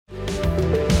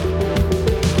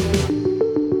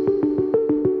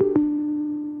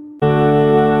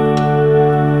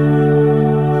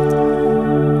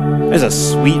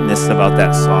sweetness about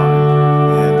that song,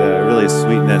 and really a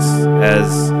sweetness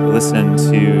as I listen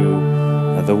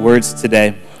to the words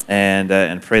today,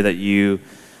 and pray that you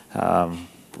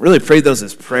really pray those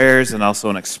as prayers and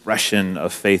also an expression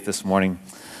of faith this morning.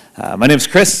 My name is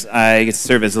Chris. I get to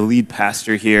serve as the lead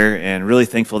pastor here, and really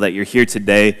thankful that you're here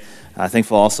today.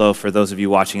 Thankful also for those of you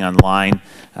watching online.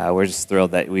 We're just thrilled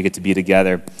that we get to be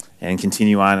together and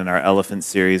continue on in our Elephant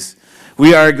series.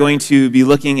 We are going to be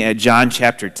looking at John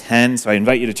chapter 10, so I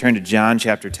invite you to turn to John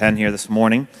chapter 10 here this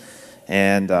morning,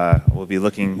 and we'll be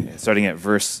looking, starting at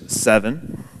verse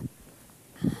 7.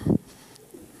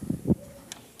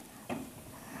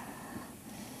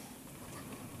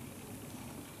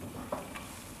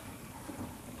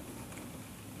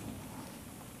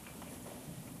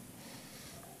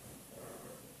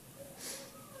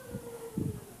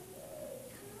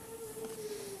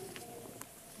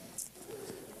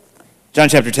 John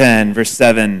chapter 10, verse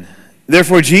 7.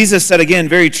 Therefore Jesus said again,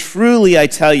 "Very truly I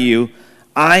tell you,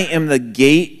 I am the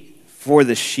gate for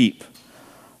the sheep.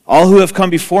 All who have come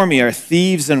before me are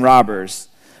thieves and robbers,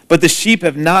 but the sheep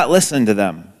have not listened to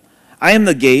them. I am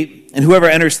the gate, and whoever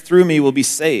enters through me will be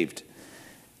saved.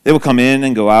 They will come in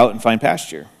and go out and find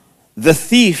pasture. The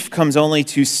thief comes only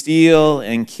to steal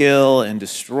and kill and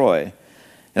destroy.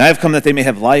 And I have come that they may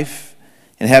have life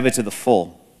and have it to the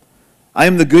full. I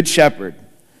am the good shepherd.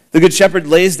 The good shepherd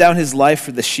lays down his life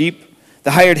for the sheep.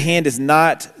 The hired hand is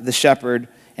not the shepherd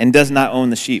and does not own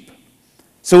the sheep.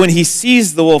 So when he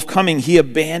sees the wolf coming, he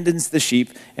abandons the sheep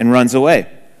and runs away.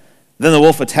 Then the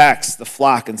wolf attacks the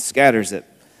flock and scatters it.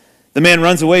 The man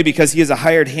runs away because he is a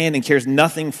hired hand and cares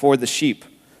nothing for the sheep.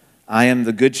 I am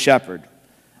the good shepherd.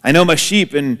 I know my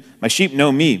sheep, and my sheep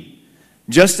know me,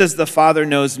 just as the Father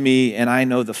knows me, and I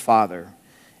know the Father.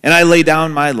 And I lay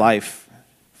down my life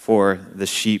for the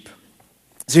sheep."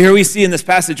 So here we see in this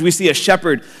passage, we see a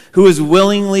shepherd who is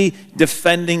willingly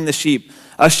defending the sheep.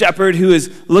 A shepherd who is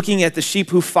looking at the sheep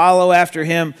who follow after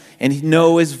him and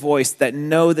know his voice, that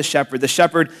know the shepherd. The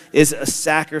shepherd is a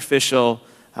sacrificial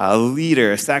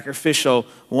leader, a sacrificial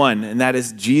one, and that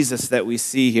is Jesus that we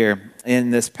see here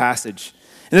in this passage.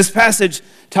 And this passage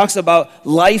talks about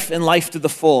life and life to the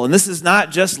full. And this is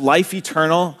not just life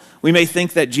eternal. We may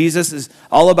think that Jesus is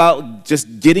all about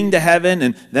just getting to heaven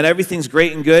and then everything's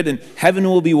great and good and heaven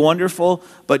will be wonderful.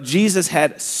 But Jesus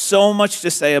had so much to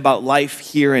say about life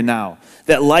here and now.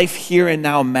 That life here and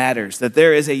now matters. That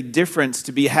there is a difference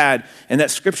to be had. And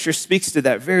that Scripture speaks to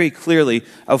that very clearly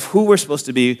of who we're supposed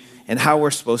to be and how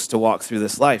we're supposed to walk through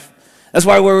this life. That's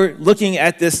why we're looking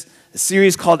at this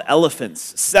series called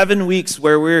Elephants. 7 weeks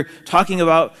where we're talking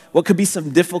about what could be some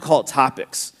difficult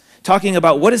topics. Talking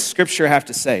about what does Scripture have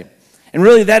to say. And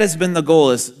really that has been the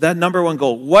goal, is that number one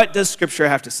goal. What does Scripture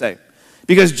have to say?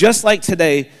 Because just like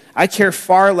today, I care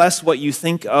far less what you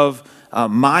think of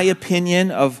my opinion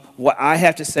of what I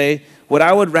have to say. What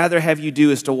I would rather have you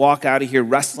do is to walk out of here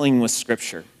wrestling with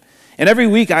Scripture. And every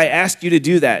week I ask you to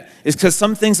do that is because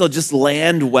some things will just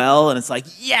land well and it's like,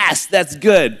 yes, that's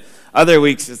good. Other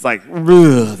weeks it's like,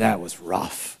 that was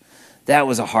rough. That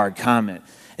was a hard comment.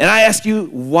 And I ask you,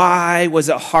 why was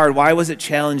it hard? Why was it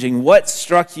challenging? What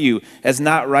struck you as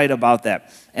not right about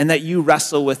that? And that you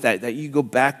wrestle with that you go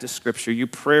back to Scripture, you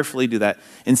prayerfully do that.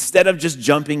 Instead of just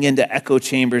jumping into echo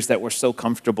chambers that we're so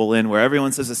comfortable in, where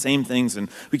everyone says the same things and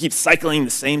we keep cycling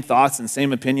the same thoughts and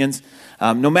same opinions,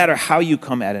 no matter how you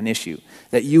come at an issue,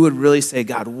 that you would really say,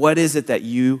 God, what is it that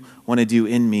you want to do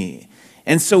in me?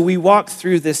 And so we walk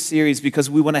through this series because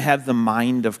we want to have the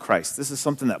mind of Christ. This is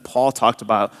something that Paul talked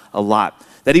about a lot,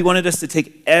 that he wanted us to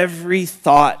take every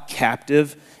thought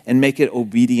captive and make it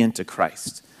obedient to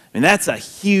Christ. I mean, that's a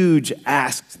huge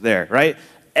ask there, right?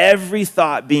 Every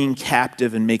thought being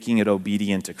captive and making it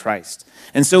obedient to Christ.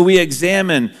 And so we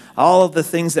examine all of the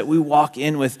things that we walk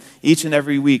in with each and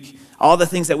every week, all the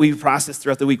things that we process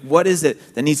throughout the week. What is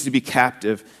it that needs to be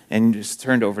captive and just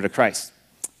turned over to Christ?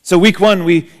 So week one,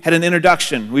 we had an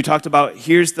introduction. We talked about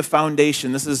here's the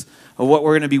foundation. This is what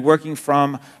we're going to be working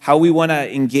from, how we want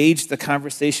to engage the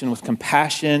conversation with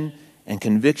compassion and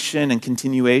conviction and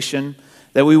continuation,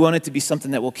 that we want it to be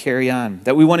something that will carry on,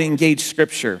 that we want to engage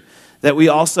Scripture, that we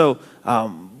also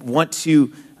want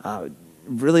to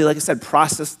really, like I said,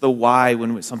 process the why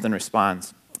when something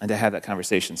responds and to have that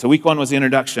conversation. So week one was the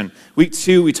introduction. Week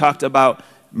two, we talked about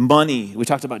money. We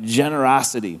talked about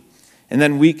generosity. And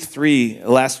then week three,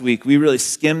 last week, we really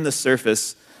skimmed the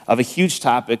surface of a huge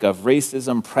topic of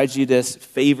racism, prejudice,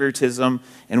 favoritism,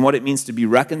 and what it means to be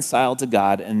reconciled to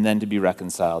God and then to be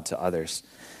reconciled to others.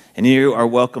 And you are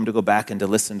welcome to go back and to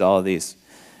listen to all of these.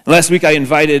 And last week, I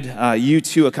invited you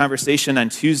to a conversation on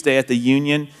Tuesday at the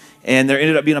Union, And there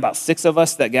ended up being about 6 of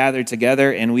us that gathered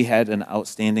together, and we had an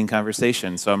outstanding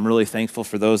conversation. So I'm really thankful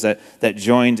for those that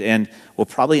joined, and we'll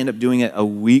probably end up doing it a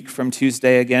week from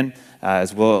Tuesday again,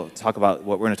 as we'll talk about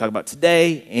what we're going to talk about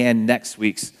today and next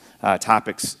week's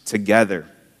topics together.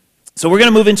 So we're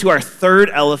going to move into our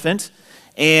third elephant,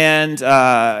 and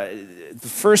the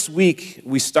first week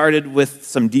we started with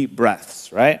some deep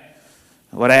breaths, right?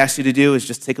 What I asked you to do is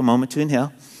just take a moment to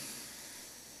inhale,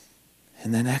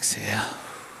 and then exhale.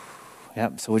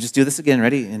 Yep, so we'll just do this again.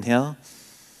 Ready? Inhale.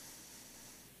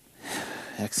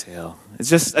 Exhale. It's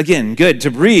just, again, good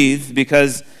to breathe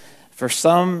because for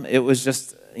some, it was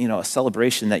just, a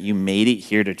celebration that you made it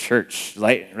here to church,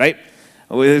 right?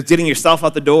 Getting yourself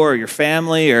out the door, or your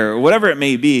family, or whatever it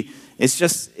may be,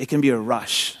 it can be a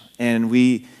rush. And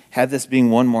we had this being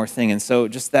one more thing. And so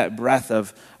just that breath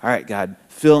of, all right, God,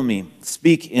 fill me,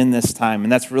 speak in this time.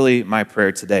 And that's really my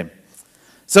prayer today.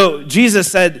 So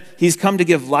Jesus said he's come to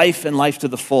give life and life to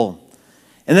the full.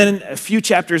 And then a few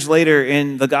chapters later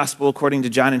in the gospel, according to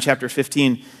John in chapter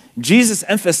 15, Jesus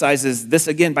emphasizes this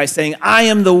again by saying, I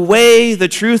am the way, the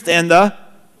truth, and the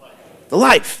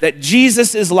life. That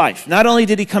Jesus is life. Not only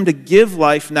did he come to give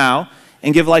life now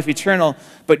and give life eternal,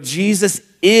 but Jesus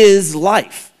is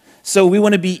life. So we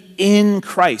want to be in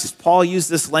Christ. Paul used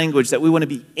this language that we want to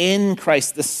be in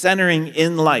Christ, the centering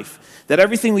in life. That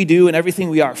everything we do and everything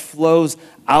we are flows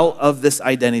out of this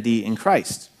identity in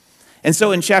Christ. And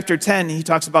so in chapter 10, he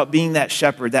talks about being that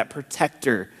shepherd, that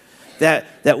protector,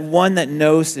 that one that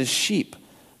knows his sheep.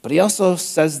 But he also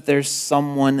says there's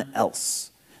someone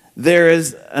else. There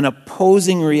is an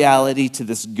opposing reality to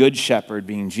this good shepherd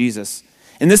being Jesus.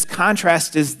 And this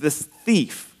contrast is this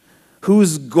thief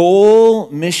whose goal,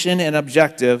 mission, and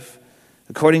objective,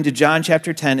 according to John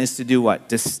chapter 10, is to do what?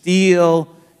 To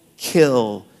steal,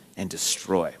 kill, and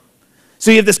destroy.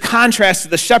 So you have this contrast to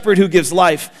the shepherd who gives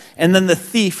life and then the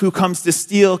thief who comes to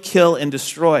steal, kill, and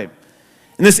destroy.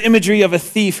 And this imagery of a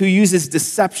thief who uses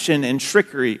deception and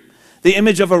trickery, the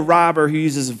image of a robber who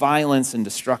uses violence and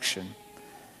destruction.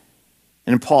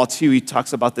 And in Paul, too, he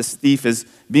talks about this thief as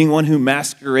being one who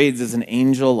masquerades as an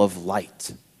angel of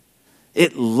light.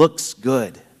 It looks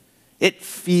good. It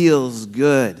feels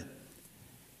good. And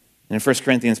in 1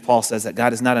 Corinthians, Paul says that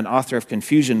God is not an author of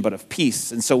confusion, but of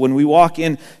peace. And so when we walk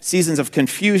in seasons of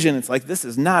confusion, it's like, this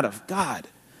is not of God.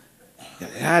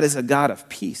 God is a God of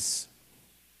peace.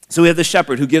 So we have the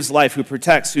shepherd who gives life, who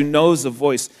protects, who knows the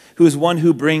voice, who is one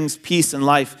who brings peace and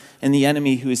life, and the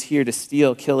enemy who is here to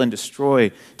steal, kill, and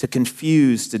destroy, to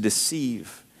confuse, to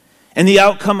deceive. And the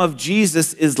outcome of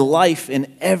Jesus is life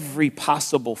in every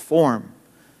possible form.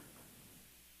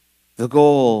 The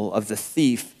goal of the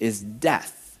thief is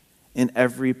death in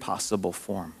every possible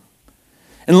form.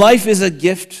 And life is a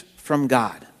gift from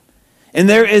God. And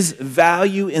there is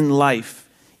value in life,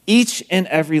 each and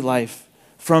every life,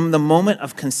 from the moment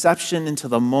of conception into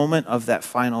the moment of that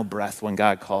final breath when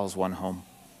God calls one home.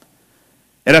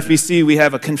 At FBC, we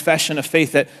have a confession of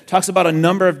faith that talks about a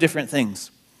number of different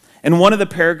things. And one of the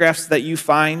paragraphs that you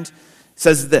find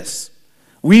says this: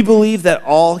 we believe that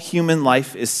all human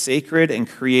life is sacred and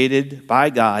created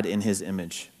by God in his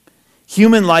image.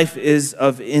 Human life is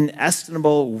of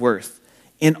inestimable worth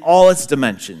in all its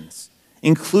dimensions,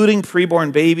 including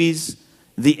preborn babies,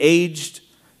 the aged,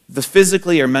 the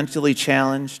physically or mentally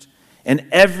challenged, and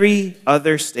every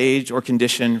other stage or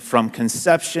condition from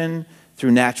conception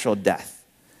through natural death.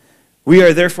 We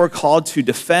are therefore called to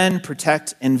defend,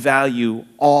 protect, and value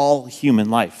all human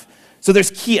life. So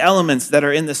there's key elements that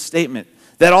are in this statement,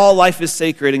 that all life is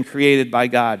sacred and created by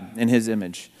God in his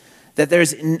image. That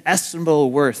there's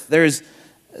inestimable worth. There's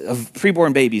of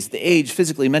preborn babies, the age,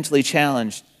 physically, mentally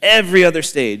challenged, every other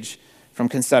stage from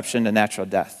conception to natural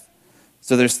death.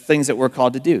 So there's things that we're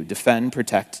called to do: defend,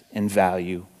 protect, and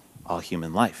value all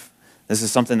human life. This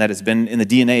is something that has been in the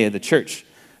DNA of the church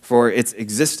for its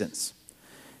existence.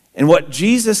 And what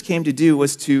Jesus came to do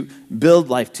was to build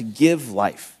life, to give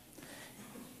life.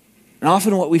 And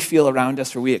often what we feel around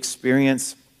us or we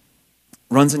experience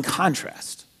runs in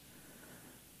contrast.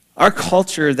 Our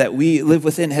culture that we live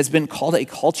within has been called a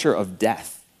culture of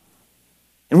death.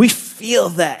 And we feel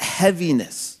that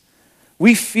heaviness.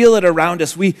 We feel it around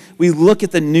us. We look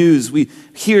at the news. We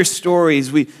hear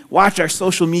stories. We watch our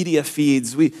social media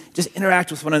feeds. We just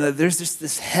interact with one another. There's just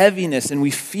this heaviness, and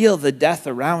we feel the death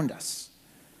around us.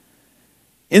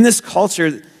 In this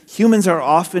culture, humans are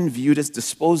often viewed as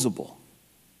disposable.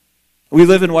 We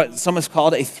live in what some have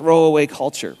called a throwaway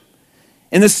culture.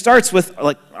 And this starts with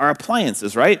our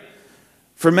appliances, right?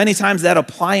 For many times that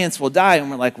appliance will die,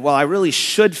 and we're like, well, I really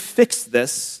should fix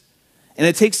this. And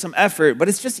it takes some effort, but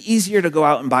it's just easier to go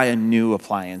out and buy a new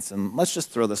appliance, and let's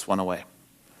just throw this one away.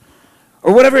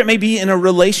 or whatever it may be in a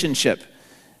relationship.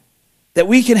 That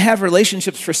we can have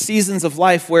relationships for seasons of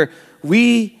life where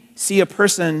we see a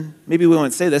person, maybe we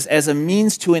won't say this, as a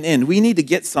means to an end. We need to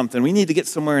get something. We need to get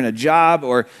somewhere in a job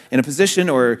or in a position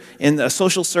or in a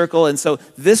social circle. And so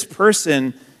this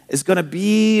person is going to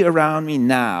be around me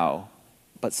now,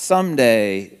 but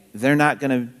someday they're not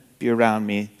going to be around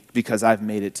me because I've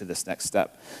made it to this next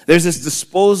step. There's this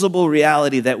disposable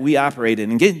reality that we operate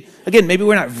in. And again, maybe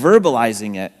we're not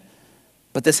verbalizing it,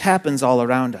 but this happens all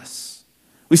around us.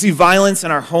 We see violence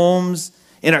in our homes,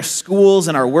 in our schools,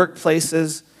 in our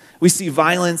workplaces. We see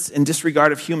violence and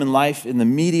disregard of human life in the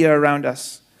media around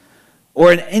us,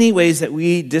 or in any ways that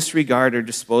we disregard or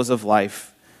dispose of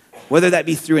life, whether that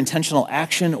be through intentional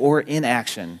action or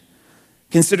inaction,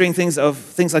 considering things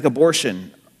like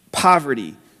abortion,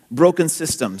 poverty, broken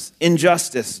systems,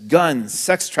 injustice, guns,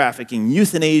 sex trafficking,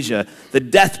 euthanasia, the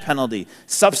death penalty,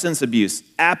 substance abuse,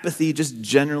 apathy, just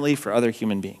generally for other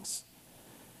human beings.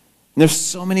 And there's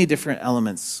so many different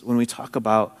elements when we talk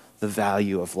about the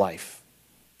value of life,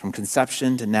 from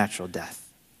conception to natural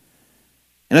death.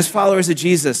 And as followers of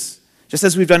Jesus, just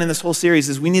as we've done in this whole series,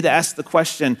 is we need to ask the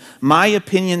question, my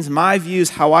opinions, my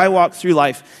views, how I walk through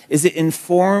life, is it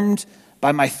informed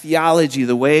by my theology,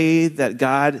 the way that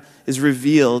God is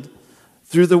revealed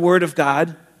through the Word of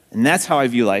God, and that's how I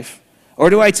view life? Or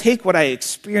do I take what I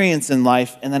experience in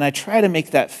life and then I try to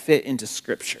make that fit into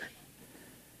Scripture?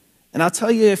 And I'll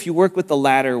tell you, if you work with the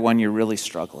latter one, you're really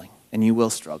struggling, and you will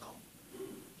struggle.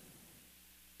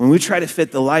 When we try to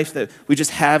fit the life that we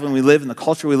just have and we live in the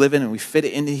culture we live in and we fit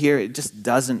it into here, it just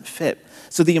doesn't fit.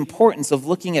 So the importance of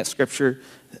looking at Scripture,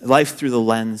 life through the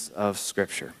lens of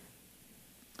Scripture.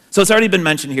 So it's already been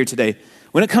mentioned here today.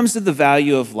 When it comes to the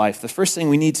value of life, the first thing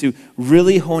we need to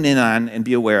really hone in on and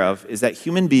be aware of is that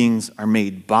human beings are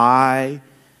made by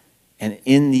and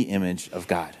in the image of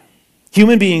God.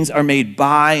 Human beings are made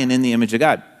by and in the image of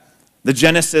God. The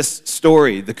Genesis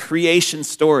story, the creation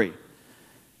story.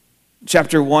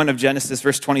 Chapter 1 of Genesis,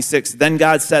 verse 26. Then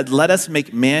God said, let us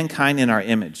make mankind in our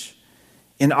image,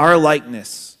 in our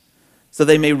likeness, so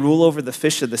they may rule over the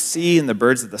fish of the sea and the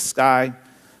birds of the sky,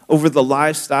 over the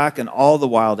livestock and all the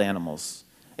wild animals,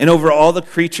 and over all the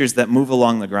creatures that move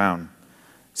along the ground.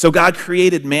 So God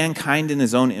created mankind in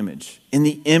his own image. In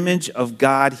the image of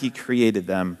God, he created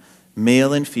them.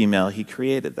 Male and female, he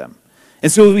created them.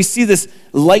 And so we see this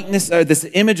likeness, or this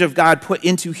image of God put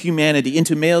into humanity,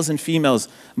 into males and females,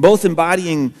 both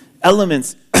embodying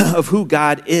elements of who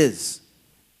God is.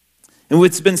 And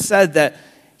it's been said that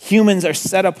humans are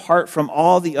set apart from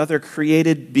all the other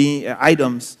created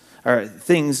items or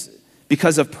things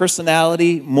because of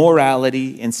personality,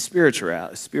 morality, and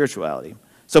spirituality.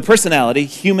 So personality,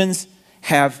 humans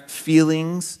have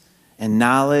feelings and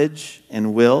knowledge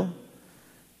and will.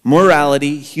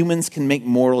 Morality, humans can make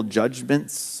moral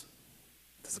judgments.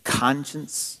 There's a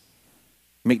conscience.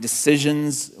 Make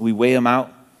decisions, we weigh them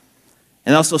out.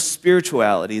 And also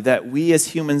spirituality, that we as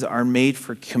humans are made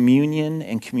for communion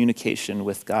and communication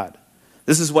with God.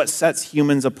 This is what sets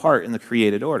humans apart in the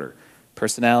created order.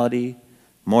 Personality,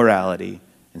 morality,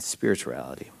 and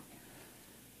spirituality.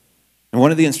 And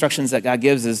one of the instructions that God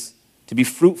gives is to be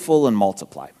fruitful and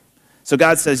multiply. So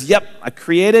God says, yep, I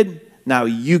created, now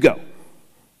you go.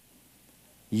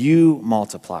 You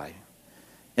multiply.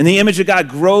 And the image of God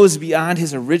grows beyond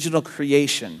his original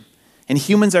creation. And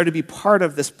humans are to be part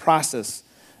of this process,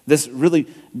 this really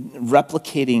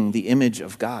replicating the image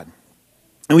of God.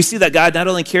 And we see that God not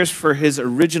only cares for his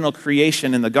original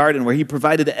creation in the garden, where he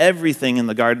provided everything in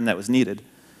the garden that was needed,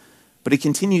 but he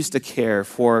continues to care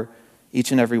for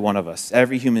each and every one of us,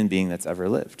 every human being that's ever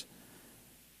lived,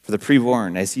 for the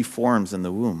preborn as he forms in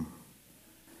the womb.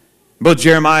 Both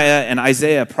Jeremiah and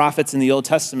Isaiah, prophets in the Old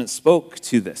Testament, spoke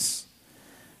to this.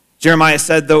 Jeremiah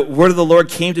said, the word of the Lord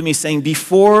came to me saying,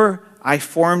 before I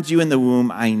formed you in the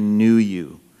womb, I knew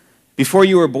you. Before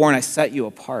you were born, I set you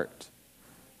apart.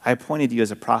 I appointed you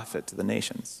as a prophet to the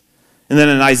nations. And then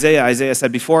in Isaiah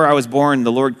said, before I was born,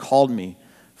 the Lord called me.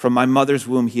 From my mother's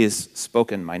womb, he has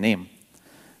spoken my name.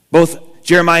 Both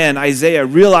Jeremiah and Isaiah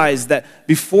realized that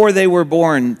before they were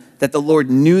born, that the Lord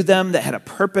knew them, that had a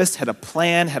purpose, had a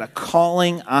plan, had a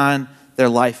calling on their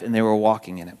life, and they were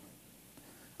walking in it.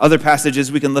 Other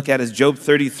passages we can look at is Job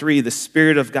 33, the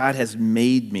Spirit of God has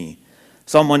made me.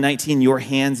 Psalm 119, your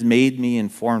hands made me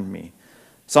and formed me.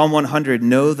 Psalm 100,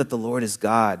 know that the Lord is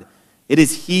God. It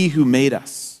is he who made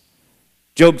us.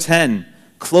 Job 10,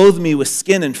 clothe me with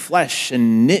skin and flesh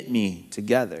and knit me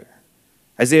together.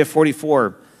 Isaiah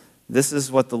 44, this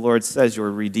is what the Lord says,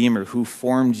 your Redeemer who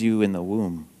formed you in the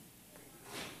womb.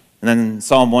 And then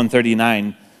Psalm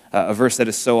 139, a verse that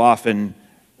is so often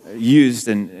used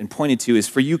and pointed to is,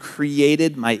 "For you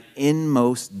created my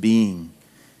inmost being.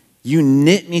 You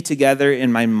knit me together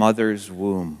in my mother's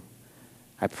womb.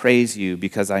 I praise you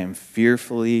because I am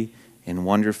fearfully and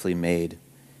wonderfully made,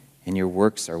 and your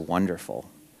works are wonderful.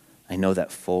 I know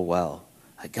that full well."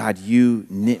 God, you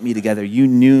knit me together. You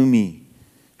knew me.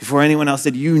 Before anyone else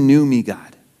did, you knew me,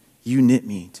 God. You knit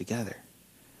me together.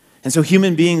 And so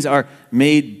human beings are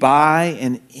made by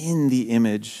and in the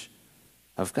image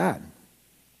of God.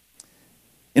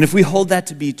 And if we hold that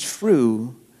to be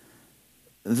true,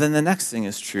 then the next thing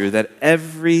is true, that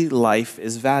every life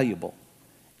is valuable.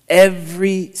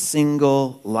 Every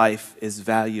single life is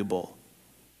valuable.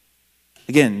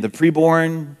 Again, the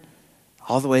preborn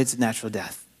all the way to natural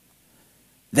death.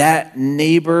 That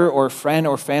neighbor or friend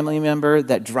or family member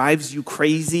that drives you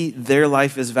crazy, their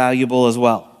life is valuable as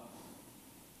well.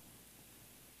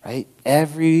 Right?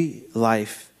 Every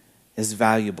life is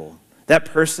valuable. That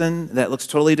person that looks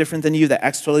totally different than you, that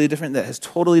acts totally different, that has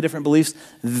totally different beliefs,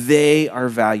 they are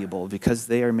valuable because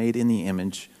they are made in the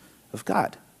image of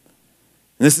God.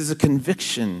 And this is a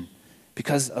conviction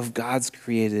because of God's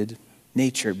created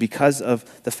nature, because of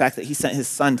the fact that he sent his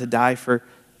son to die for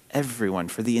everyone,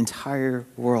 for the entire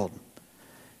world.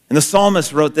 And the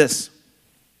psalmist wrote this: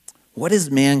 "What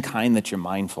is mankind that you're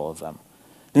mindful of them?"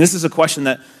 And this is a question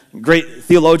that great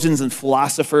theologians and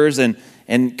philosophers and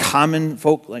common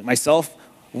folk like myself,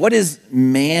 what is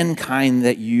mankind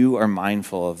that you are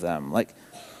mindful of them? Like,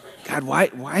 God,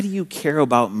 why do you care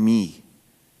about me?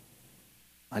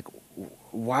 Like,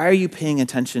 why are you paying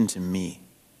attention to me?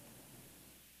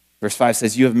 Verse 5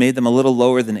 says, "You have made them a little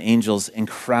lower than angels and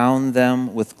crowned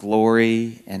them with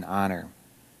glory and honor."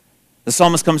 The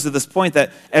psalmist comes to this point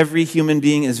that every human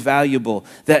being is valuable,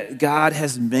 that God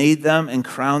has made them and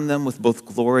crowned them with both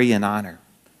glory and honor.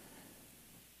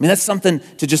 I mean, that's something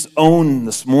to just own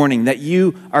this morning, that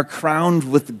you are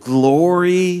crowned with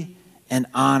glory and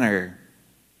honor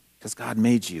because God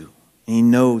made you and he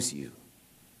knows you.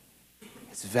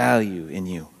 His value in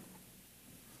you.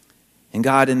 And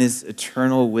God, in his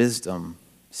eternal wisdom,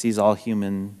 sees all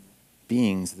human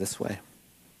beings this way.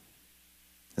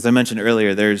 As I mentioned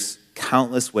earlier, there's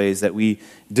countless ways that we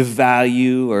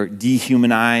devalue or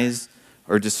dehumanize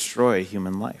or destroy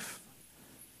human life.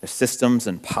 There's systems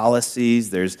and policies,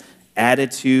 there's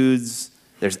attitudes,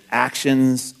 there's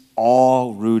actions,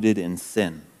 all rooted in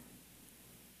sin.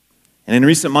 And in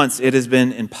recent months, it has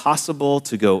been impossible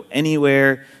to go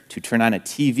anywhere, to turn on a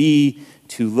TV,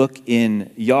 to look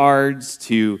in yards,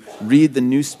 to read the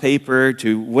newspaper,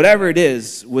 to whatever it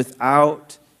is,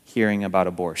 without hearing about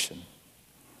abortion.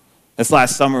 This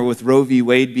last summer, with Roe v.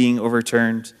 Wade being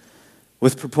overturned,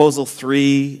 with Proposal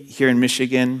 3 here in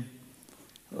Michigan,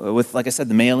 with, like I said,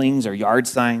 the mailings or yard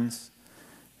signs,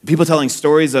 people telling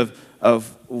stories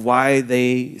of why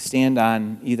they stand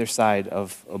on either side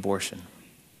of abortion.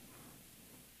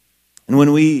 And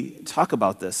when we talk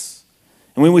about this,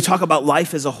 and when we talk about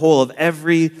life as a whole, of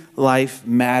every life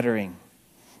mattering,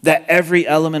 that every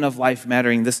element of life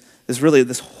mattering, the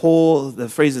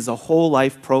phrase is a whole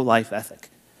life, pro-life ethic.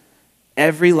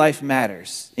 Every life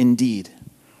matters, indeed.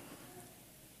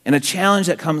 And a challenge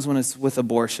that comes when it's with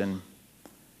abortion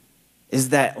is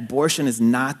that abortion is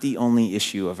not the only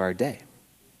issue of our day.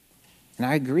 And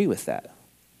I agree with that.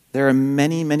 There are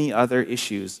many, many other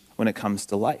issues when it comes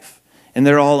to life, and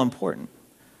they're all important.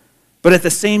 But at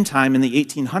the same time, in the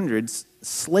 1800s,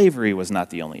 slavery was not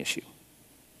the only issue.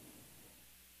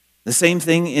 The same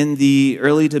thing in the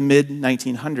early to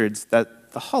mid-1900s,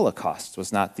 that the Holocaust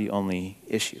was not the only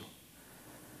issue.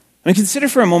 I mean, consider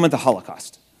for a moment the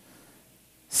Holocaust.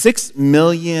 6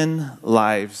 million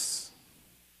lives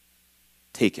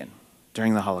taken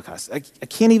during the Holocaust. I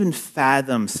can't even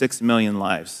fathom 6 million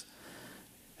lives.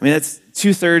 I mean, that's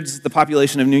 2/3 the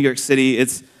population of New York City.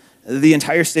 It's the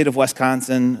entire state of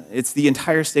Wisconsin. It's the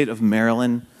entire state of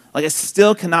Maryland. Like, I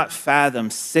still cannot fathom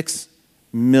 6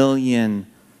 million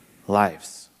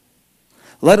lives,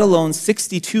 let alone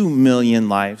 62 million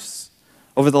lives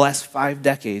over the last 5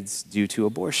 decades due to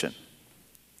abortion.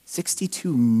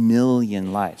 62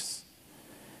 million lives.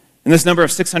 And this number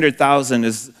of 600,000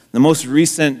 is the most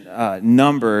recent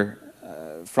number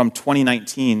from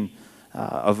 2019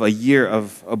 of a year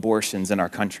of abortions in our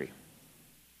country.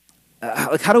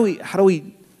 How do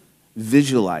we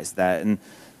visualize that? And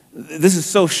this is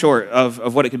so short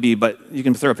of what it could be, but you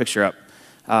can throw a picture up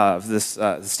of this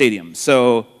stadium.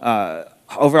 So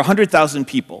over 100,000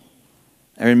 people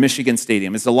are in Michigan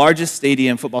Stadium. It's the largest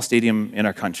football stadium in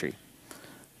our country.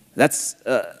 That's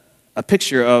a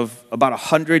picture of about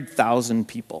 100,000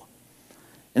 people.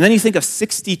 And then you think of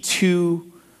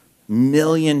 62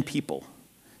 million people.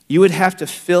 you would have to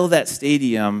fill that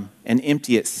stadium and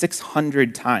empty it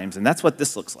 600 times. And that's what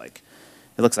this looks like.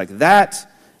 It looks like that,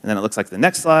 and then it looks like the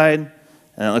next slide, and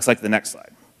then it looks like the next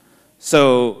slide.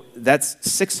 So that's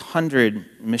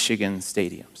 600 Michigan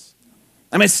stadiums.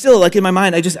 I mean, still, like in my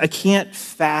mind, I can't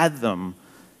fathom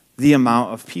the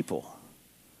amount of people.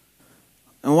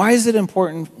 And why is it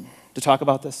important to talk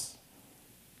about this?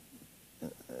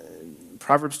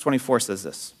 Proverbs 24 says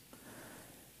this: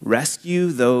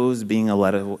 rescue those being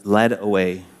led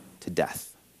away to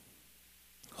death.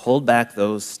 Hold back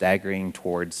those staggering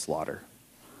towards slaughter.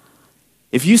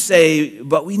 If you say,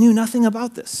 but we knew nothing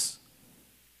about this,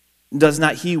 does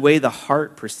not he weigh the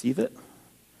heart perceive it?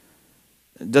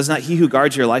 Does not he who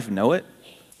guards your life know it?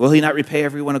 Will he not repay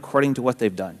everyone according to what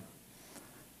they've done?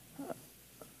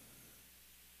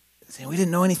 We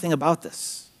didn't know anything about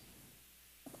this.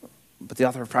 But the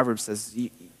author of Proverbs says,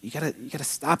 you gotta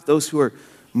stop those who are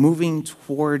moving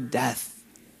toward death,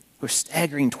 who are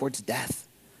staggering towards death.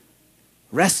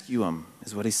 Rescue them,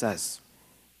 is what he says.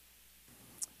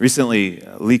 Recently,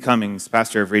 Lee Cummings,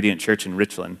 pastor of Radiant Church in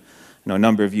Richland, I know a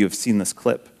number of you have seen this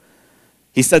clip.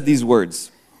 He said these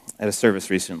words at a service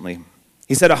recently.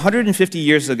 He said, 150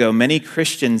 years ago, many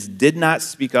Christians did not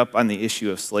speak up on the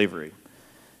issue of slavery.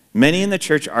 Many in the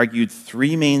church argued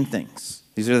three main things.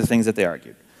 These are the things that they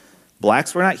argued.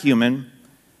 Blacks were not human.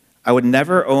 I would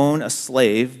never own a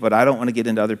slave, but I don't want to get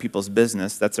into other people's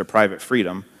business. That's their private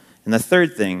freedom. And the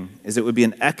third thing is it would be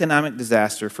an economic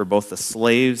disaster for both the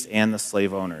slaves and the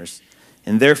slave owners,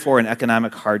 and therefore an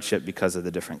economic hardship because of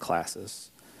the different classes.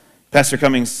 Pastor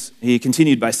Cummings, he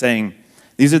continued by saying,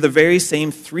 these are the very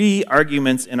same three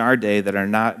arguments in our day that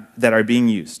are being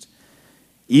used,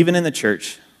 even in the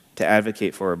church, to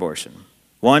advocate for abortion.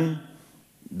 1,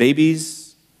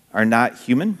 babies are not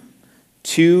human.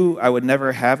 2, I would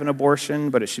never have an abortion,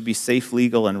 but it should be safe,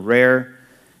 legal, and rare.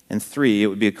 And 3, it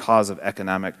would be a cause of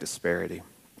economic disparity.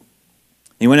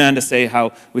 He went on to say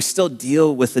how we still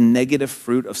deal with the negative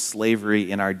fruit of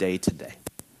slavery in our day today.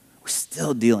 We're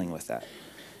still dealing with that.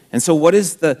 And so what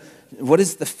is the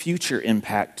future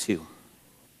impact too?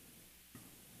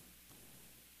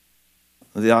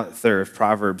 The author of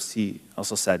Proverbs, he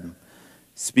also said,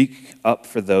 speak up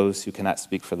for those who cannot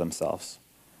speak for themselves,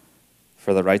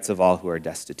 for the rights of all who are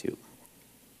destitute.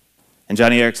 And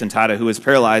Johnny Erickson Tada, who was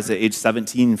paralyzed at age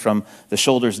 17 from the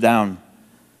shoulders down,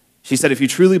 she said, if you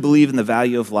truly believe in the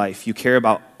value of life, you care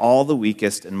about all the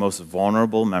weakest and most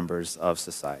vulnerable members of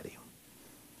society.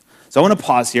 So I want to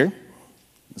pause here.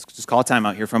 Let's just call a time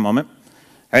out here for a moment.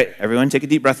 All right, everyone take a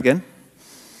deep breath again.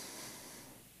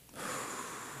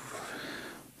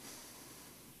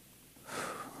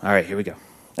 All right, here we go.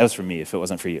 That was for me if it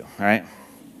wasn't for you, all right?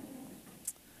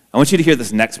 I want you to hear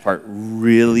this next part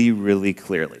really, really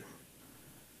clearly.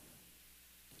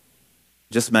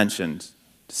 Just mentioned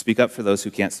to speak up for those who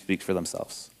can't speak for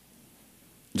themselves.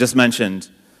 Just mentioned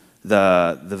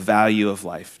the value of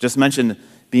life. Just mentioned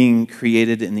being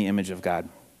created in the image of God. I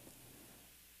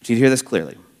want you to hear this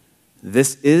clearly.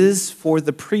 This is for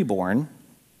the preborn,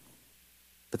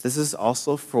 but this is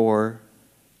also for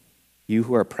you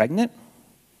who are pregnant,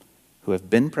 who have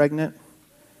been pregnant,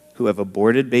 who have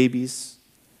aborted babies,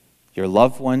 your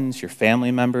loved ones, your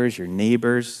family members, your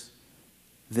neighbors.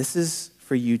 This is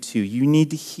for you too. You need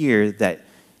to hear that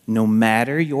no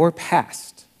matter your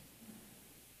past,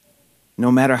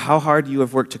 no matter how hard you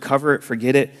have worked to cover it,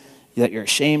 forget it, that you're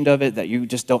ashamed of it, that you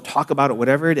just don't talk about it,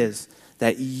 whatever it is,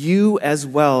 that you as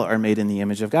well are made in the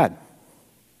image of God.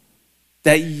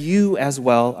 That you as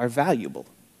well are valuable.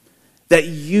 That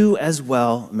you as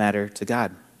well matter to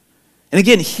God. And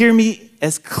again, hear me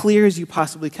as clear as you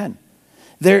possibly can.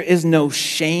 There is no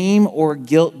shame or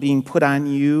guilt being put on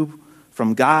you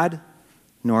from God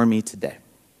nor me today.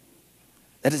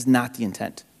 That is not the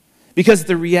intent. Because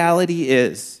the reality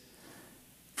is,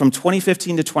 from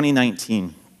 2015 to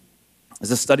 2019,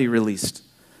 as a study released,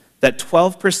 that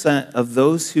 12% of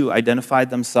those who identified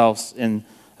themselves in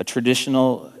a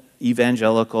traditional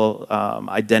evangelical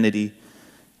identity,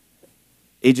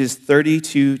 ages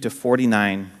 32 to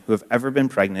 49, who have ever been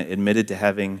pregnant, admitted to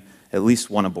having at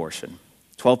least one abortion.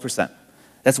 12%.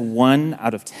 That's 1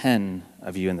 out of 10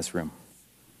 of you in this room.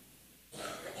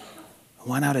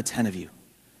 1 out of 10 of you.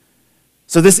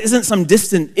 So this isn't some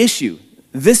distant issue.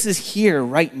 This is here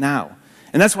right now.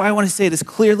 And that's why I want to say it as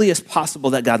clearly as possible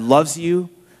that God loves you,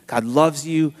 God loves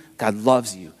you, God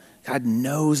loves you. God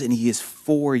knows and he is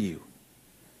for you.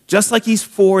 Just like he's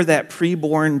for that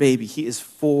preborn baby, he is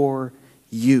for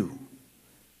you.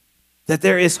 That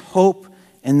there is hope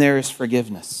and there is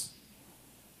forgiveness.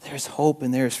 There is hope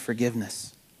and there is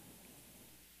forgiveness.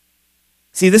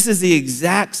 See, this is the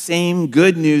exact same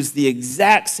good news, the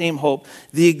exact same hope,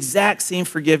 the exact same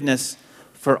forgiveness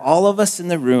for all of us in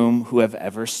the room who have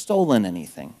ever stolen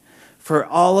anything, for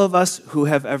all of us who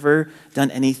have ever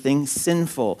done anything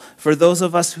sinful, for those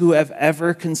of us who have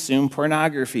ever consumed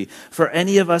pornography, for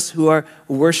any of us who are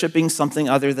worshiping something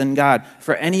other than God,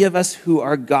 for any of us who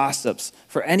are gossips,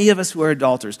 for any of us who are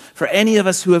adulterers, for any of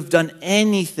us who have done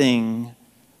anything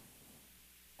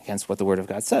against what the Word of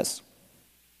God says.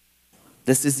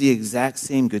 This is the exact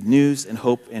same good news and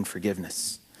hope and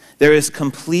forgiveness. There is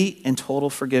complete and total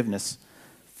forgiveness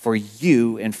for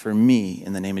you and for me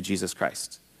in the name of Jesus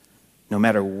Christ, no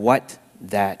matter what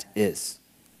that is.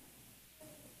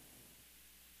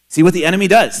 See, what the enemy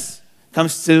does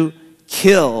comes to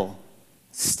kill,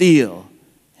 steal,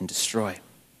 and destroy.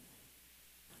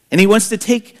 And he wants to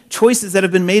take choices that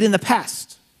have been made in the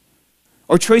past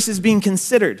or choices being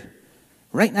considered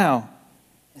right now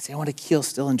and say, I want to kill,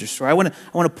 steal, and destroy. I want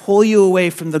to pull you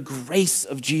away from the grace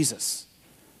of Jesus.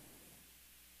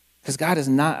 Because God is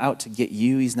not out to get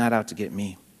you. He's not out to get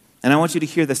me. And I want you to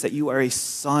hear this, that you are a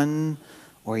son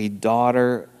or a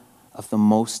daughter of the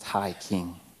Most High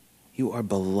King. You are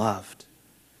beloved.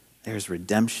 There's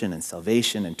redemption and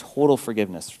salvation and total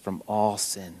forgiveness from all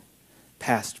sin,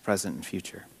 past, present, and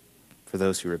future, for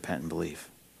those who repent and believe.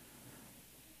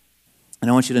 And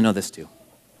I want you to know this too.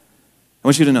 I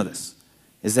want you to know this,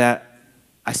 is that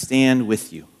I stand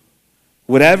with you.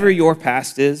 Whatever your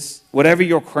past is, whatever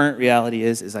your current reality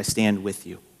is I stand with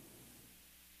you.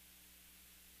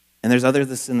 And there's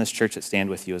others in this church that stand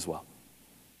with you as well.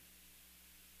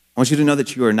 I want you to know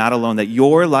that you are not alone, that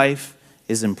your life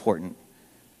is important.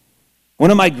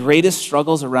 One of my greatest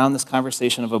struggles around this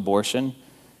conversation of abortion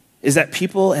is that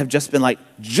people have just been like,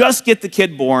 just get the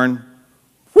kid born,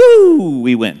 woo,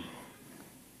 we win.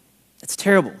 It's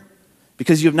terrible.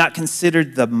 Because you have not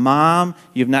considered the mom,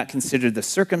 you have not considered the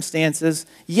circumstances.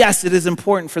 Yes, it is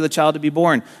important for the child to be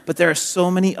born, but there are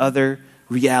so many other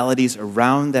realities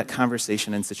around that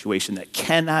conversation and situation that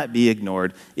cannot be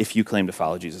ignored if you claim to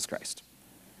follow Jesus Christ.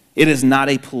 It is not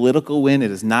a political win. It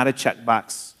is not a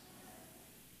checkbox.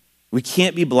 We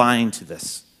can't be blind to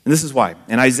this. And this is why.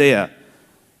 In Isaiah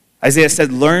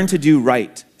said, learn to do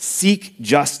right, seek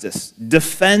justice,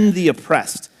 defend the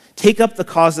oppressed, take up the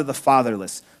cause of the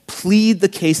fatherless, plead the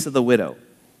case of the widow.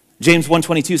 James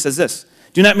 1:22 says this,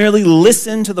 do not merely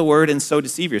listen to the word and so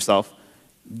deceive yourself.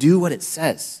 Do what it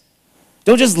says.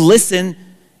 Don't just listen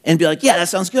and be like, yeah, that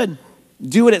sounds good.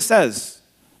 Do what it says.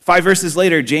 5 verses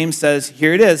later, James says,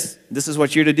 here it is. This is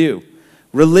what you're to do.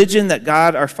 Religion that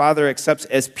God our Father accepts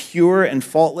as pure and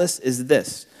faultless is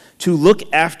this, to look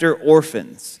after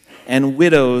orphans and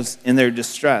widows in their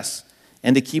distress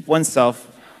and to keep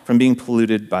oneself from being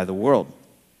polluted by the world.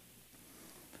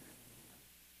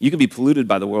 You can be polluted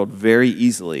by the world very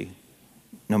easily,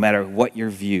 no matter what your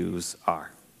views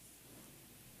are.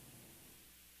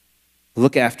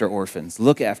 Look after orphans.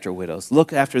 Look after widows.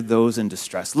 Look after those in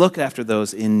distress. Look after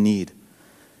those in need.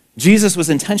 Jesus was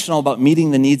intentional about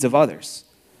meeting the needs of others.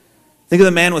 Think of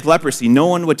the man with leprosy. No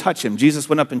one would touch him. Jesus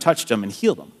went up and touched him and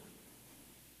healed him.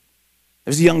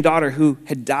 There's a young daughter who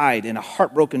had died in a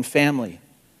heartbroken family.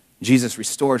 Jesus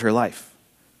restored her life.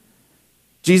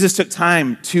 Jesus took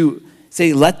time to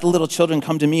say, let the little children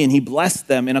come to me, and he blessed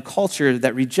them in a culture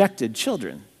that rejected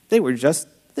children. They were just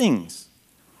things.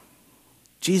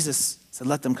 Jesus said,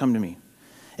 let them come to me.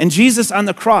 And Jesus on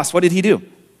the cross, what did he do?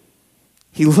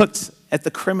 He looked at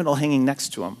the criminal hanging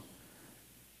next to him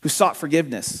who sought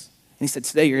forgiveness. And he said,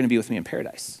 today you're going to be with me in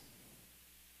paradise.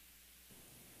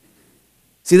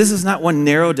 See, this is not one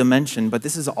narrow dimension, but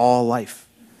this is all life.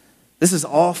 This is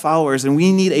all followers, and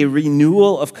we need a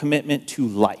renewal of commitment to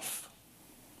life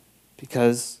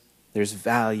because there's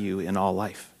value in all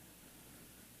life.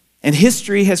 And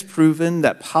history has proven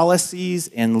that policies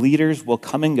and leaders will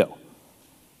come and go.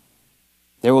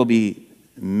 There will be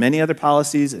many other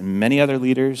policies and many other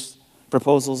leaders,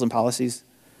 proposals and policies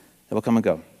that will come and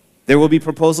go. There will be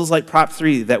proposals like Prop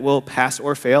 3 that will pass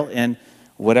or fail, and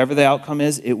whatever the outcome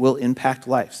is, it will impact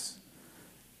lives.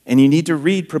 And you need to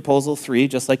read Proposal 3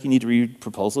 just like you need to read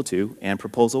Proposal 2 and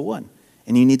Proposal 1.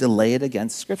 And you need to lay it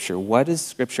against Scripture. What does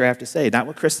Scripture have to say? Not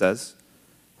what Chris says.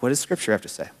 What does Scripture have to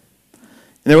say? And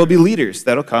there will be leaders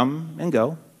that will come and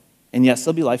go. And yes,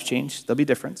 there'll be life change. There'll be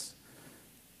difference.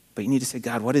 But you need to say,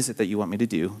 God, what is it that you want me to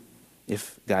do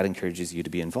if God encourages you to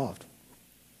be involved?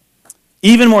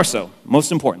 Even more so,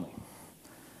 most importantly,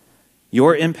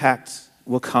 your impact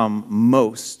will come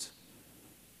most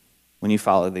when you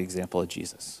follow the example of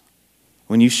Jesus.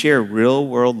 When you share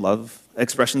real-world love,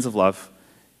 expressions of love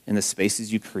in the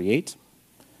spaces you create,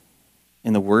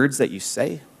 in the words that you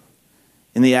say,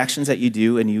 in the actions that you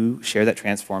do and you share that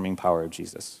transforming power of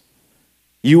Jesus.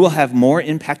 You will have more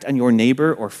impact on your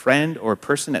neighbor or friend or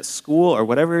person at school or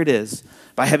whatever it is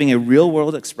by having a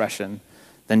real-world expression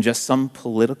than just some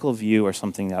political view or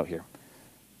something out here.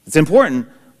 It's important,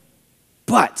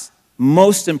 but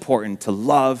most important to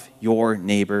love your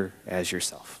neighbor as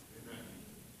yourself.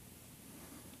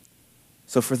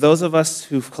 So for those of us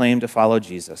who've claimed to follow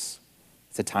Jesus,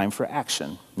 it's a time for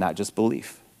action, not just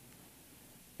belief.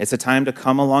 It's a time to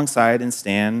come alongside and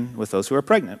stand with those who are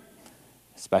pregnant,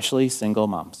 especially single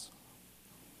moms,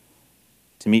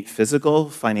 to meet physical,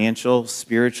 financial,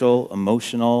 spiritual,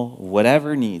 emotional,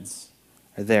 whatever needs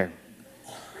are there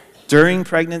during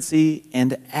pregnancy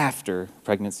and after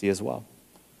pregnancy as well.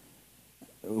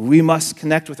 We must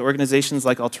connect with organizations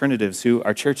like Alternatives, who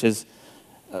our church has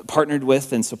partnered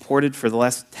with and supported for the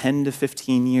last 10 to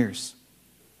 15 years,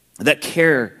 that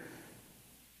care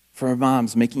for our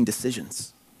moms making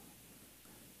decisions.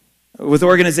 With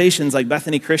organizations like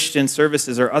Bethany Christian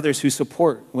Services or others who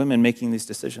support women making these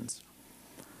decisions.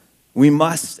 We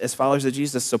must, as followers of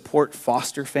Jesus, support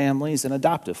foster families and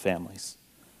adoptive families.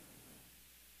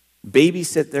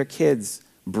 Babysit their kids,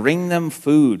 bring them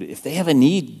food. If they have a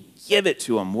need, give it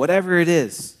to them, whatever it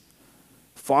is.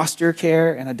 Foster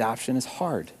care and adoption is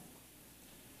hard.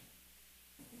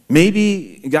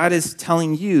 Maybe God is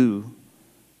telling you,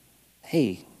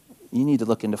 hey, you need to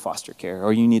look into foster care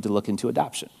or you need to look into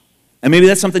adoption. And maybe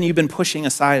that's something you've been pushing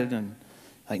aside and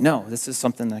like, no, this is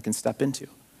something I can step into.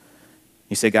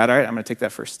 You say, God, all right, I'm going to take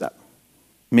that first step.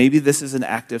 Maybe this is an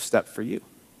active step for you.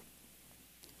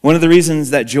 One of the reasons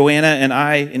that Joanna and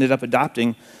I ended up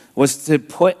adopting was to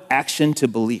put action to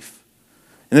belief.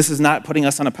 And this is not putting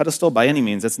us on a pedestal by any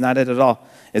means. That's not it at all.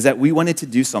 Is that we wanted to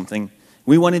do something.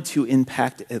 We wanted to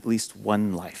impact at least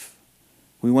one life.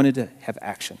 We wanted to have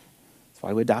action. That's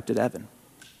why we adopted Evan.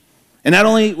 And not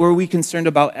only were we concerned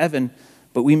about Evan,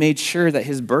 but we made sure that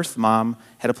his birth mom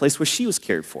had a place where she was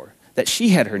cared for, that she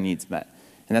had her needs met.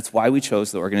 And that's why we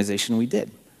chose the organization we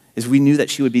did, is we knew that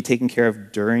she would be taken care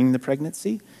of during the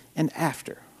pregnancy and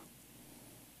after.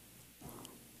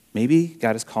 Maybe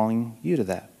God is calling you to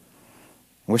that.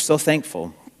 We're so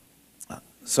thankful.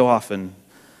 So often,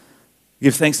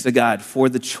 give thanks to God for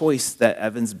the choice that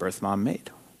Evan's birth mom made.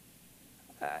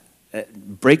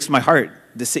 It breaks my heart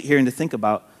to sit here and to think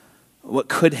about what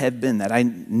could have been, that I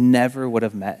never would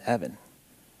have met Evan,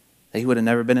 that he would have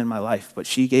never been in my life, but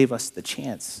she gave us the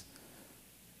chance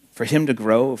for him to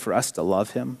grow, for us to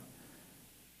love him.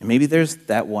 And maybe there's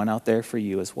that one out there for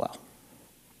you as well.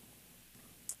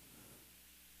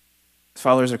 As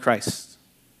followers of Christ,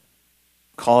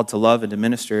 called to love and to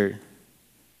minister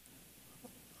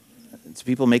to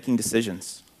people making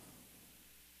decisions.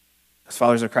 As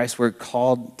followers of Christ, we're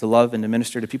called to love and to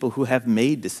minister to people who have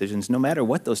made decisions, no matter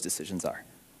what those decisions are.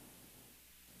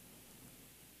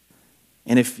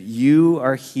 And if you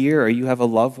are here or you have a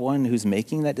loved one who's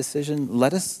making that decision,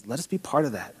 let us be part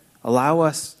of that. Allow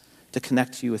us to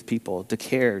connect you with people, to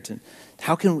care.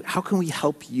 How can we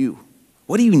help you?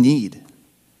 What do you need?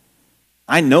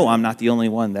 I know I'm not the only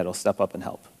one that'll step up and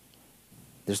help.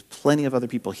 There's plenty of other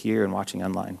people here and watching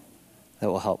online that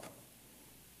will help.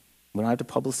 We don't have to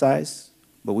publicize,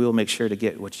 but we will make sure to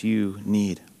get what you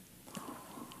need.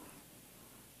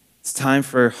 It's time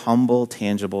for humble,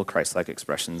 tangible, Christ-like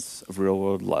expressions of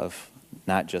real-world love,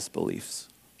 not just beliefs.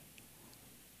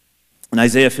 In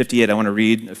Isaiah 58, I want to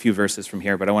read a few verses from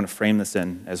here, but I want to frame this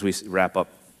in as we wrap up.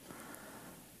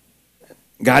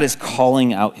 God is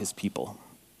calling out his people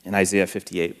in Isaiah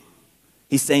 58.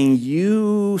 He's saying,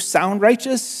 you sound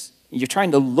righteous, you're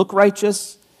trying to look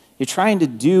righteous, you're trying to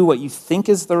do what you think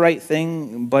is the right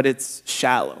thing, but it's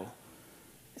shallow.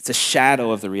 It's a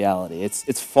shadow of the reality.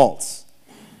 It's false.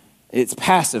 It's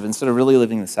passive instead of really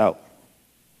living this out.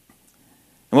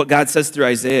 And what God says through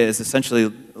Isaiah is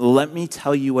essentially, let me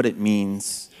tell you what it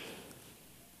means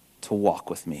to walk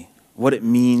with me, what it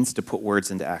means to put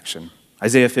words into action.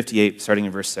 Isaiah 58, starting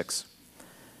in verse 6.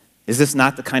 Is this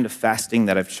not the kind of fasting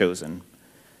that I've chosen?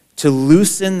 To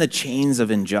loosen the chains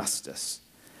of injustice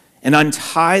and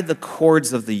untie the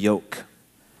cords of the yoke,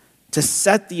 to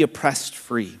set the oppressed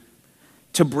free,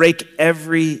 to break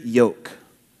every yoke.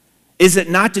 Is it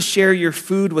not to share your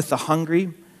food with the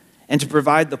hungry and to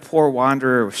provide the poor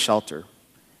wanderer with shelter?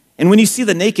 And when you see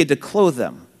the naked, to clothe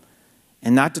them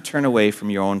and not to turn away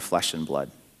from your own flesh and blood?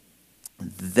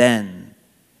 Then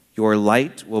your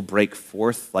light will break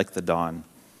forth like the dawn,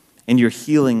 and your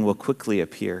healing will quickly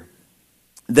appear.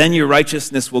 Then your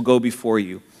righteousness will go before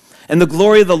you, and the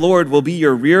glory of the Lord will be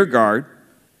your rear guard.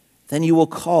 Then you will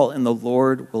call, and the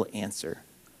Lord will answer.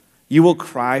 You will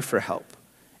cry for help,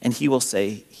 and he will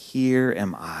say, here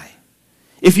am I.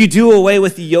 If you do away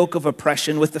with the yoke of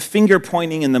oppression, with the finger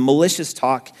pointing and the malicious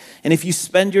talk, and if you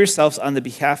spend yourselves on the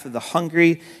behalf of the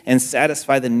hungry and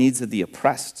satisfy the needs of the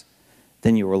oppressed,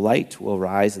 then your light will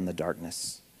rise in the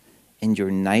darkness, and your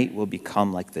night will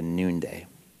become like the noonday.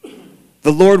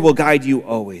 The Lord will guide you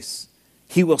always.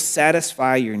 He will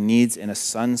satisfy your needs in a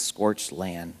sun-scorched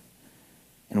land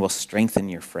and will strengthen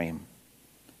your frame.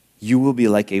 You will be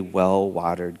like a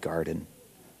well-watered garden,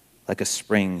 like a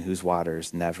spring whose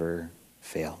waters never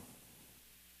fail.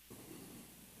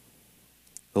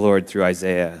 The Lord, through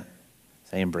Isaiah,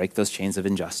 saying, break those chains of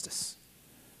injustice,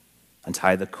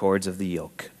 untie the cords of the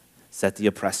yoke, set the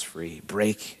oppressed free,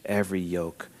 break every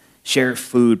yoke, share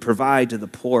food, provide to the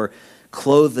poor,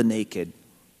 clothe the naked,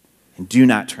 and do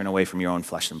not turn away from your own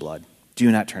flesh and blood.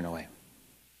 Do not turn away.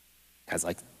 God's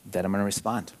like, then I'm going to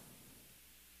respond.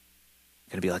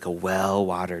 I'm going to be like a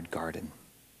well-watered garden.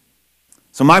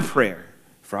 So my prayer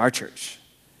for our church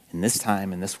in this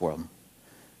time, in this world,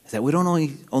 is that we don't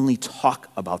only talk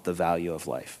about the value of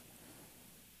life,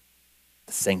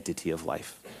 the sanctity of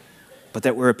life, but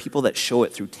that we're a people that show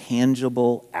it through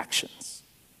tangible actions.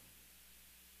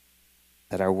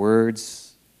 That our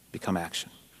words become action.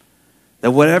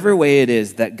 That whatever way it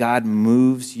is that God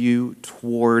moves you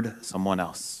toward someone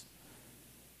else,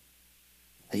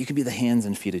 that you can be the hands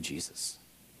and feet of Jesus.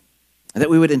 And that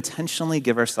we would intentionally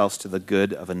give ourselves to the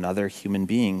good of another human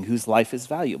being whose life is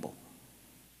valuable.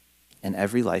 And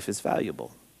every life is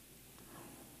valuable.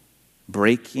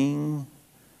 Breaking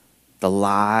the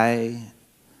lie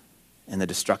and the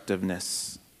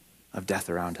destructiveness of death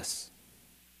around us.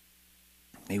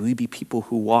 May we be people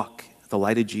who walk the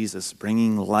light of Jesus,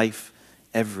 bringing life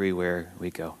everywhere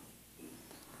we go.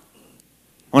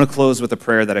 I want to close with a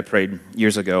prayer that I prayed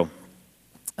years ago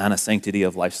on a Sanctity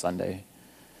of Life Sunday.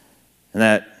 And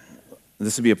that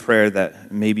this would be a prayer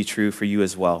that may be true for you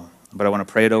as well. But I want to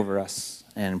pray it over us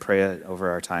and pray it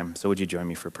over our time. So would you join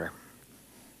me for prayer?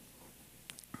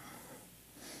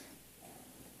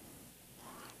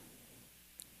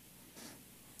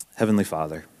 Heavenly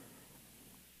Father,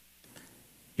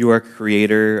 you are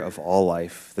creator of all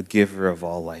life, the giver of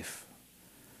all life.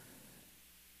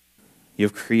 You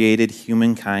have created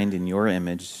humankind in your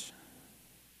image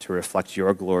to reflect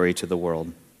your glory to the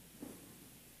world.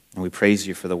 And we praise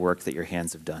you for the work that your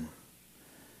hands have done.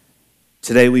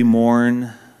 Today we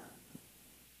mourn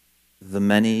the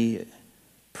many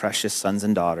precious sons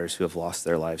and daughters who have lost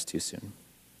their lives too soon.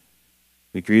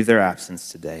 We grieve their absence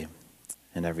today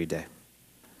and every day.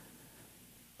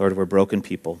 Lord, we're broken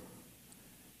people.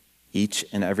 Each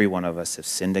and every one of us have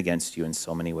sinned against you in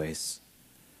so many ways.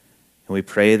 And we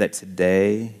pray that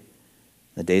today,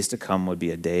 the days to come, would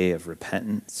be a day of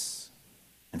repentance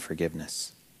and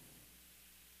forgiveness.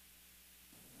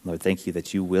 Lord, thank you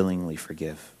that you willingly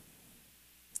forgive.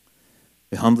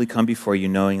 We humbly come before you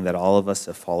knowing that all of us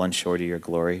have fallen short of your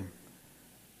glory.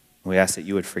 We ask that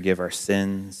you would forgive our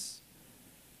sins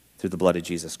through the blood of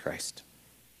Jesus Christ.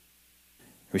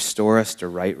 Restore us to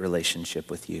right relationship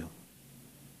with you.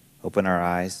 Open our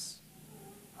eyes,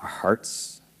 our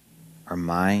hearts, our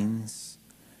minds,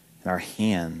 and our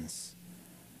hands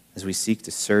as we seek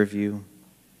to serve you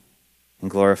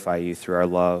and glorify you through our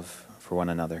love for one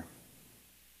another.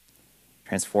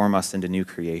 Transform us into new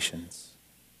creations.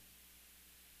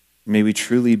 May we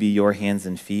truly be your hands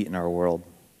and feet in our world,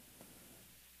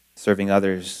 serving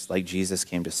others like Jesus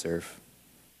came to serve,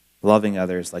 loving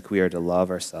others like we are to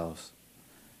love ourselves.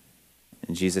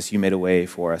 And Jesus, you made a way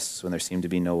for us when there seemed to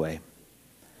be no way.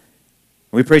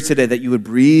 We pray today that you would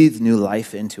breathe new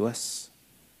life into us,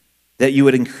 that you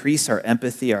would increase our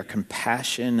empathy, our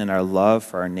compassion, and our love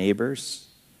for our neighbors,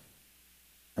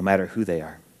 no matter who they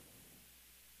are.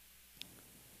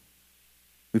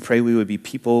 We pray we would be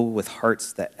people with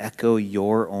hearts that echo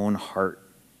your own heart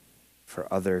for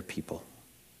other people.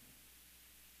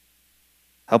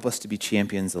 Help us to be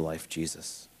champions of life,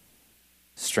 Jesus.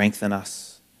 Strengthen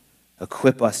us.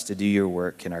 Equip us to do your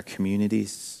work in our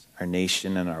communities, our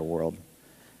nation, and our world.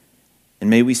 And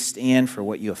may we stand for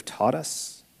what you have taught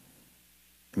us.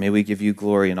 And may we give you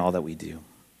glory in all that we do.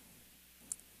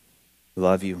 We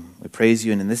love you. We praise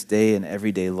you. And in this day and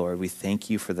every day, Lord, we thank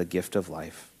you for the gift of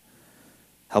life.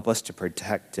 Help us to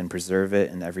protect and preserve it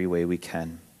in every way we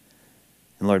can.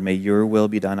 And Lord, may your will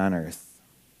be done on earth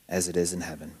as it is in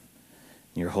heaven.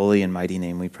 In your holy and mighty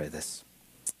name we pray this.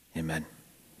 Amen.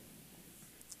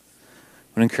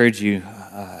 I want to encourage you,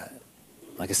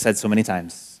 like I said so many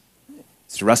times,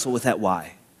 is to wrestle with that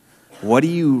why. What do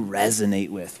you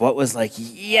resonate with? What was like,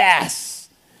 yes?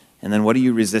 And then what are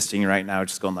you resisting right now,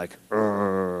 just going like,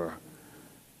 Urgh.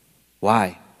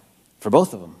 Why? For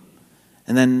both of them.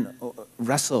 And then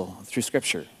wrestle through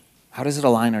Scripture. How does it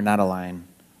align or not align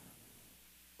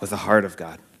with the heart of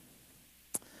God.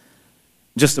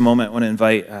 In just a moment, I want to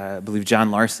invite, I believe,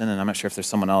 John Larson, and I'm not sure if there's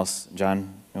someone else.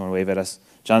 John, you want to wave at us?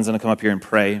 John's going to come up here and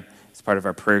pray. He's part of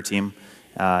our prayer team.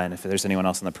 And if there's anyone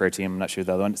else on the prayer team, I'm not sure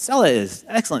the other one. Stella is.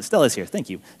 Excellent. Stella's here. Thank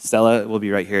you. Stella will be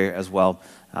right here as well.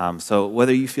 So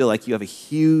whether you feel like you have a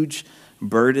huge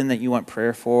burden that you want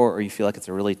prayer for, or you feel like it's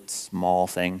a really small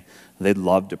thing, they'd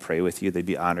love to pray with you. They'd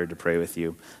be honored to pray with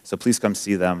you. So please come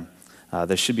see them.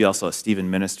 There should be also a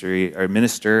Stephen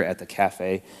minister at the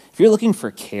cafe. If you're looking for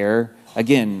care,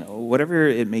 again, whatever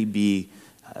it may be,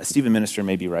 Stephen Minister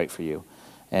may be right for you.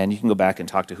 And you can go back and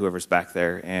talk to whoever's back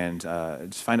there and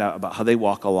just find out about how they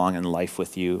walk along in life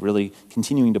with you, really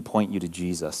continuing to point you to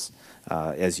Jesus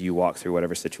as you walk through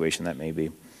whatever situation that may be.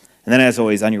 And then as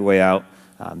always, on your way out,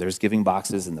 there's giving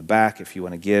boxes in the back. If you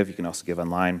want to give, you can also give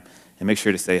online. And make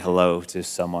sure to say hello to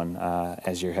someone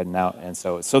as you're heading out. And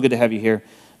so it's so good to have you here.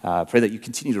 Pray that you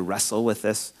continue to wrestle with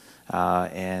this.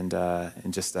 And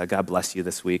just God bless you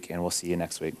this week, and we'll see you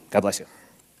next week. God bless you.